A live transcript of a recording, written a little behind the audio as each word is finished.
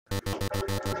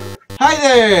Hi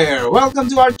there! Welcome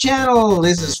to our channel.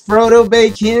 This is Frodo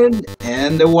Bacon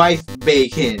and the wife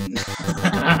Bacon.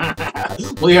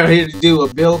 We are here to do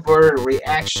a Bill Burr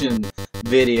reaction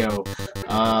video.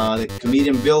 The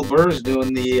comedian Bill Burr is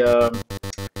doing the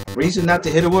reason not to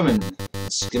hit a woman.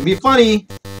 It's gonna be funny.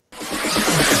 1,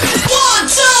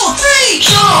 2, 3,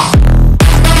 jump!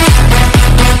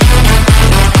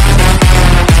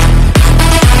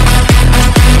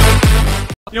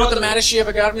 You know what the maddest she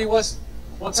ever got at me was?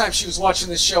 One time she was watching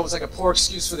this show, it was like a poor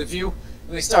excuse for The View,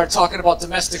 and they started talking about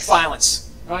domestic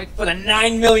violence, right? For the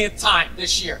 9 millionth time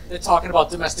this year, they're talking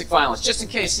about domestic violence, just in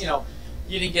case, you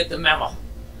didn't get the memo,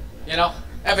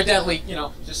 Evidently,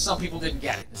 just some people didn't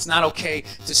get it. It's not okay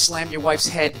to slam your wife's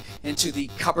head into the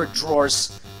cupboard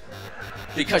drawers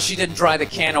because she didn't dry the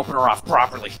can opener off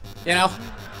properly,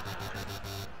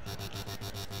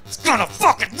 It's gonna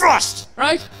fucking rust,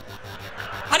 right?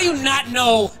 How do you not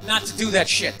know not to do that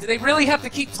shit? Do they really have to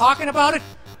keep talking about it?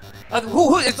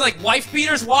 It's like wife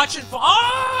beaters watching.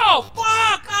 Oh,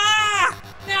 fuck! Ah!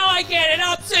 Now I get it.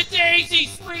 Upset daisy,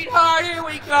 sweetheart. Here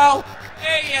we go.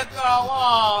 There you go.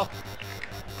 Oh.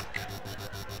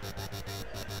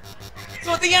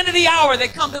 So at the end of the hour, they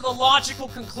come to the logical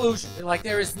conclusion. They're like,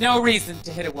 there is no reason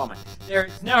to hit a woman. There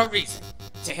is no reason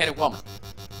to hit a woman.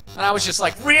 And I was just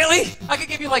like, really? I could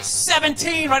give you like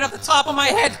 17 right off the top of my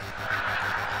head.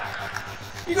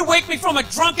 You could wake me from a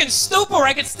drunken stupor,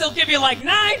 I could still give you like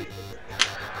 9.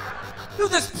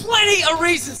 Dude, there's plenty of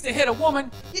reasons to hit a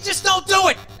woman. You just don't do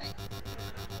it.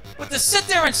 But to sit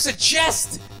there and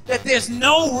suggest that there's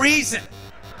no reason.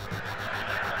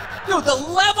 Dude, the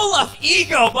level of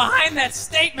ego behind that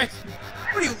statement.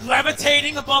 What are you,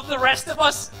 levitating above the rest of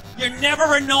us? You're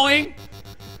never annoying?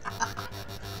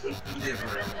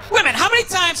 Women, how many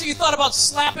times have you thought about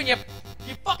slapping your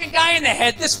fucking guy in the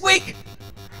head this week?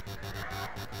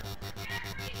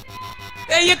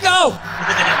 There you go.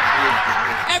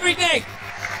 Every day.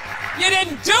 You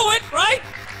didn't do it, right?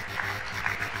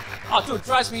 Oh, dude, it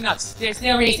drives me nuts. There's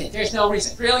no reason. There's no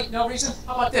reason. Really? No reason?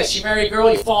 How about this? You marry a girl,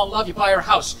 you fall in love, you buy her a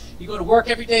house. You go to work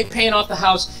every day paying off the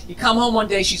house. You come home one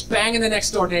day, she's banging the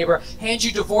next door neighbor, hands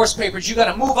you divorce papers. You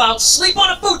got to move out, sleep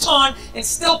on a futon, and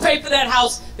still pay for that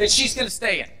house that she's going to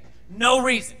stay in. No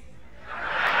reason.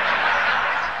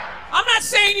 I'm not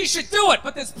saying you should do it,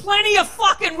 but there's plenty of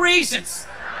fucking reasons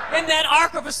in that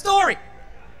arc of a story.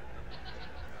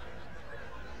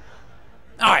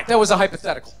 All right, that was a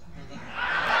hypothetical.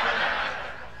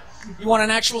 You want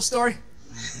an actual story?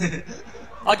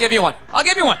 I'll give you one. I'll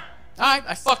give you one. All right,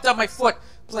 I fucked up my foot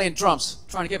playing drums,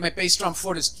 trying to get my bass drum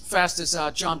foot as fast as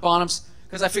John Bonham's,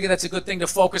 because I figured that's a good thing to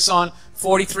focus on.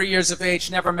 43 years of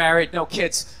age, never married, no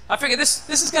kids. I figured this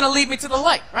is going to lead me to the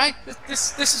light, right?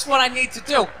 This is what I need to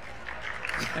do.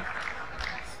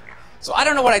 So I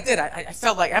don't know what I did. I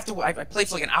felt like after I played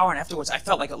for like an hour, and afterwards I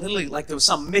felt like literally like there was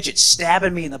some midget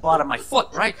stabbing me in the bottom of my foot,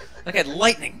 right? Like I had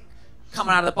lightning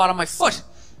coming out of the bottom of my foot.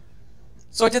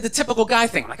 So I did the typical guy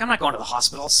thing. Like, I'm not going to the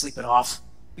hospital. I'll sleep it off.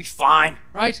 Be fine,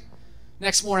 right?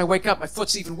 Next morning I wake up, my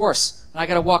foot's even worse. And I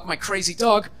got to walk my crazy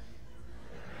dog.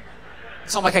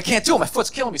 So I'm like, I can't do it. My foot's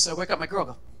killing me. So I wake up my girl,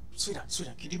 go, sweetheart,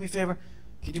 can you do me a favor?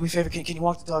 Can you do me a favor? Can you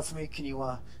walk the dog for me? Can you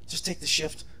just take the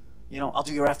shift? I'll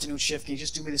do your afternoon shift. Can you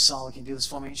just do me this solid? Can you do this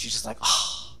for me? And she's just like,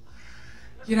 oh,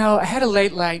 I had a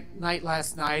late night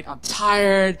last night. I'm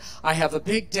tired. I have a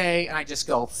big day. And I just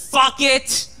go, fuck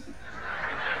it.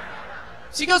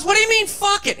 She goes, what do you mean,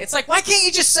 fuck it? It's like, why can't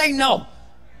you just say no?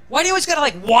 Why do you always gotta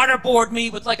like waterboard me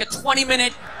with like a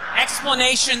 20-minute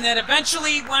explanation that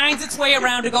eventually winds its way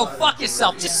around to go, fuck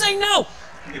yourself? Just say no.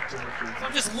 So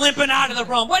I'm just limping out of the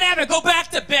room. Whatever, go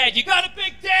back to bed. You got a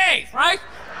big day, right?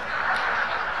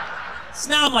 So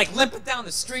now I'm like limping down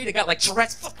the street. I got like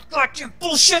Tourette's, fucking goddamn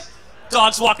bullshit.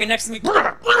 Dog's walking next to me.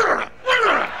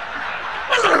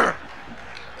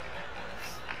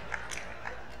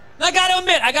 I gotta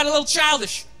admit, I got a little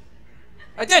childish.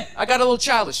 I did. I got a little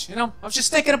childish, I was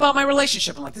just thinking about my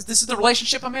relationship. I'm like, this is the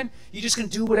relationship I'm in? You just gonna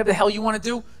do whatever the hell you want to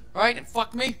do, right? And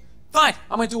fuck me? Fine.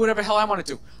 I'm gonna do whatever the hell I want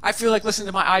to do. I feel like listening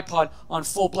to my iPod on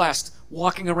full blast,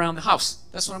 walking around the house.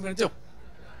 That's what I'm gonna do.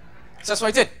 So that's what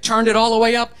I did. Turned it all the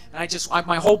way up, and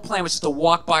my whole plan was just to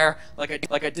walk by her like I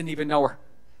didn't even know her.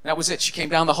 That was it. She came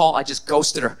down the hall. I just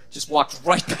ghosted her. Just walked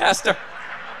right past her.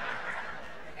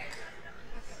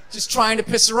 Just trying to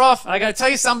piss her off. And I gotta tell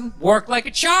you something, worked like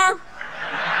a charm.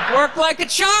 Worked like a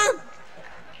charm.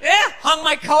 Yeah, hung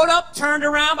my coat up, turned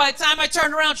around. By the time I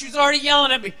turned around, she was already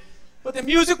yelling at me. But the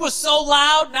music was so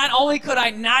loud, not only could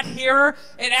I not hear her,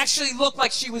 it actually looked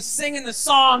like she was singing the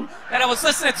song that I was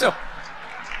listening to.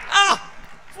 Ah,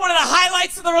 it's one of the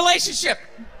highlights of the relationship.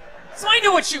 So I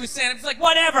knew what she was saying. I was like,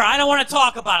 whatever, I don't want to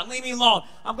talk about it. Leave me alone.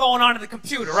 I'm going on to the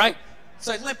computer, right?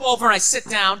 So I limp over and I sit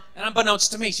down, and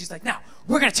unbeknownst to me, she's like, now,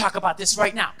 we're going to talk about this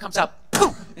right now. Comes out,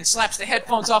 poof, and slaps the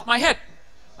headphones off my head.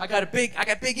 I got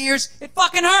big ears. It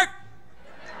fucking hurt.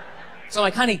 So I'm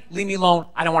like, honey, leave me alone.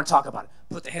 I don't want to talk about it.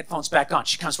 Put the headphones back on.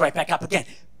 She comes right back up again.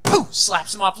 Poof,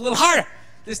 slaps them off a little harder.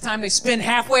 This time they spin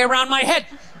halfway around my head.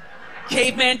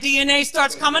 Caveman DNA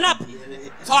starts coming up.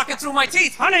 Talking through my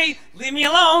teeth. Honey, leave me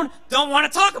alone. Don't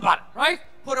want to talk about it, right?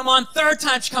 Put them on third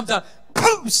time. She comes out.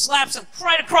 Poof, slaps him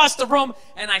right across the room,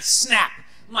 and I snap.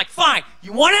 I'm like, fine.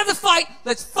 You want to have the fight?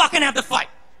 Let's fucking have the fight.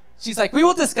 She's like, we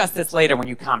will discuss this later when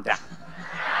you calm down.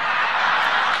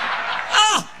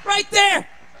 Ah, right there.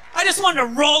 I just wanted to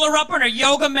roll her up on her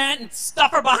yoga mat and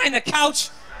stuff her behind the couch.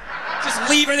 Just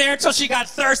leave her there until she got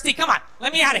thirsty. Come on,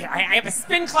 let me out of here. I have a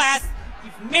spin class.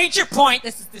 You've made your point.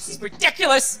 This is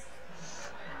ridiculous.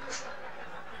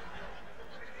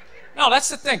 No, that's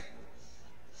the thing.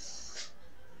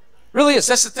 Really is.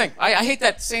 That's the thing. I hate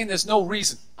that saying there's no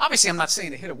reason. Obviously, I'm not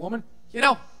saying to hit a woman, you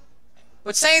know.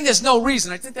 But saying there's no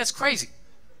reason, I think that's crazy.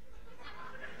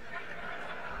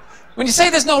 When you say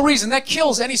there's no reason, that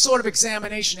kills any sort of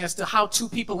examination as to how two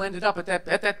people ended up at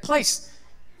that place.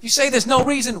 If you say there's no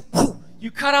reason, whoo, you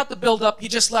cut out the build-up, you're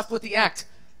just left with the act.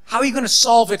 How are you going to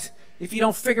solve it if you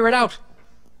don't figure it out?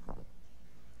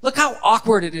 Look how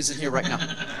awkward it is in here right now.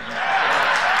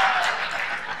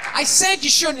 I said you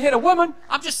shouldn't hit a woman.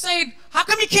 I'm just saying, how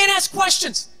come you can't ask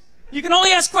questions? You can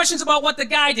only ask questions about what the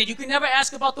guy did. You can never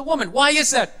ask about the woman. Why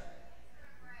is that?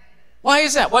 Why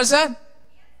is that? What is that?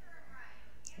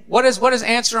 What does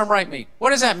answer him right mean? What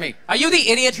does that mean? Are you the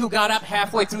idiot who got up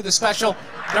halfway through the special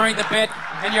during the bit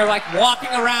and you're like walking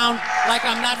around like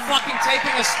I'm not fucking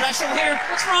taping a special here?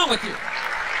 What's wrong with you?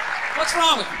 What's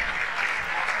wrong with you?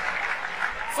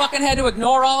 Fucking had to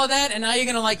ignore all of that and now you're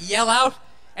gonna like yell out?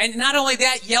 And not only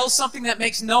that, yell something that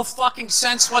makes no fucking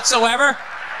sense whatsoever?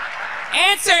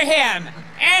 Answer him!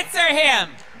 Answer him!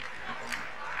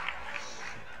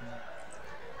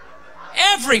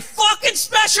 Every fucking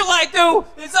special I do,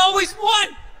 there's always one.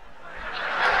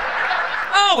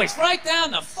 Always right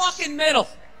down the fucking middle.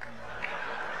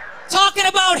 Talking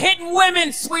about hitting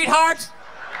women, sweetheart.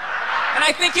 And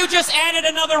I think you just added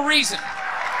another reason.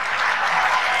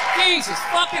 Jesus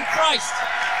fucking Christ.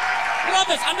 I love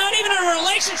this. I'm not even in a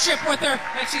relationship with her,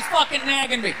 and she's fucking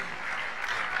nagging me.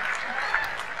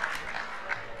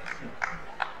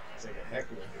 It's like a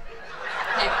heckler.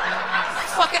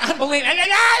 Fucking unbelievable.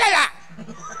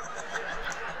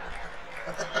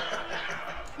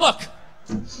 Look,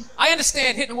 I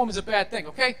understand hitting a woman's a bad thing,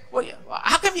 okay? Well,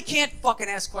 how come you can't fucking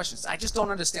ask questions? I just don't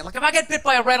understand. Like, if I get bit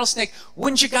by a rattlesnake,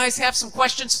 wouldn't you guys have some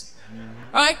questions?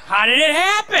 All right? How did it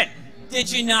happen?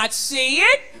 Did you not see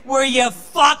it? Were you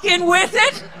fucking with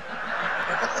it?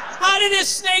 How did this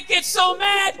snake get so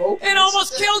mad it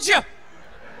almost killed you?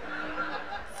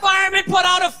 Firemen put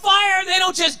out a fire, they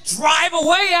don't just drive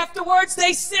away afterwards,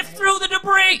 they sift through the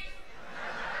debris.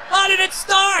 How did it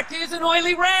start? Here's an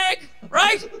oily rag,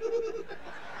 right?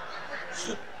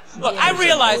 Look, I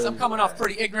realize I'm coming off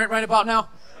pretty ignorant right about now.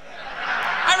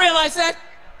 I realize that.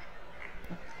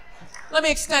 Let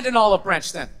me extend an olive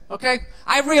branch then, okay?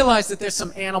 I realize that there's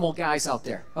some animal guys out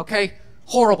there, okay?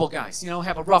 Horrible guys, you know,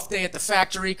 have a rough day at the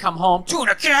factory, come home,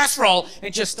 tuna casserole,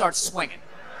 and just start swinging,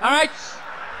 all right?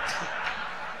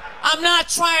 I'm not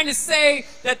trying to say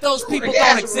that those people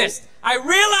don't exist. I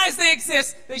realize they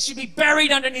exist. They should be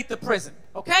buried underneath the prison,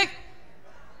 okay?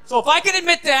 So if I can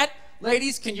admit that,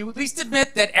 ladies, can you at least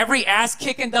admit that every ass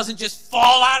kicking doesn't just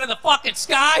fall out of the fucking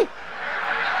sky?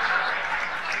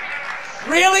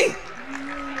 Really?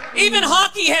 Even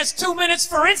hockey has 2 minutes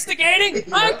for instigating,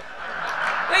 right?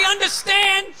 They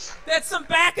understand that some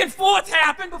back and forth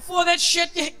happened before that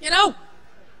shit, you know?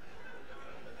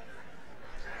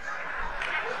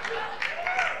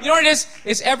 You know what it is?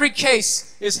 Is every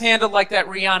case is handled like that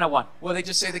Rihanna one, where they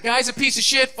just say, the guy's a piece of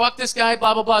shit, fuck this guy,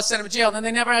 blah, blah, blah, send him to jail, and then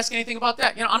they never ask anything about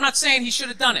that. You know, I'm not saying he should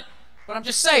have done it, but I'm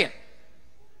just saying.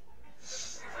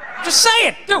 I'm just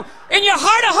saying, dude, in your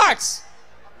heart of hearts,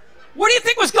 what do you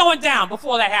think was going down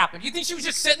before that happened? You think she was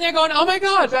just sitting there going, oh my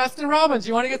God, Baskin Robbins,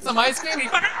 you want to get some ice cream? You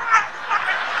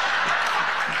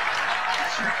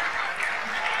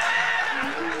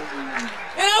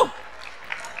know?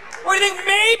 Or do you think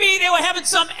maybe they were having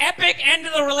some epic end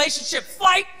of the relationship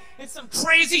fight and some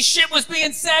crazy shit was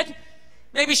being said?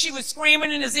 Maybe she was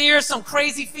screaming in his ear some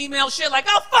crazy female shit like,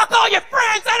 oh, fuck all your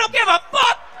friends, I don't give a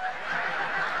fuck!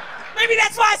 Maybe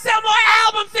that's why I sell more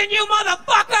albums than you,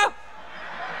 motherfucker!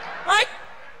 Right?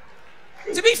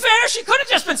 To be fair, she could have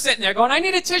just been sitting there going, I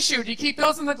need a tissue. Do you keep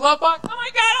those in the glove box? Oh my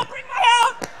God, I'll bring my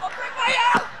out! I'll bring my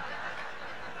out!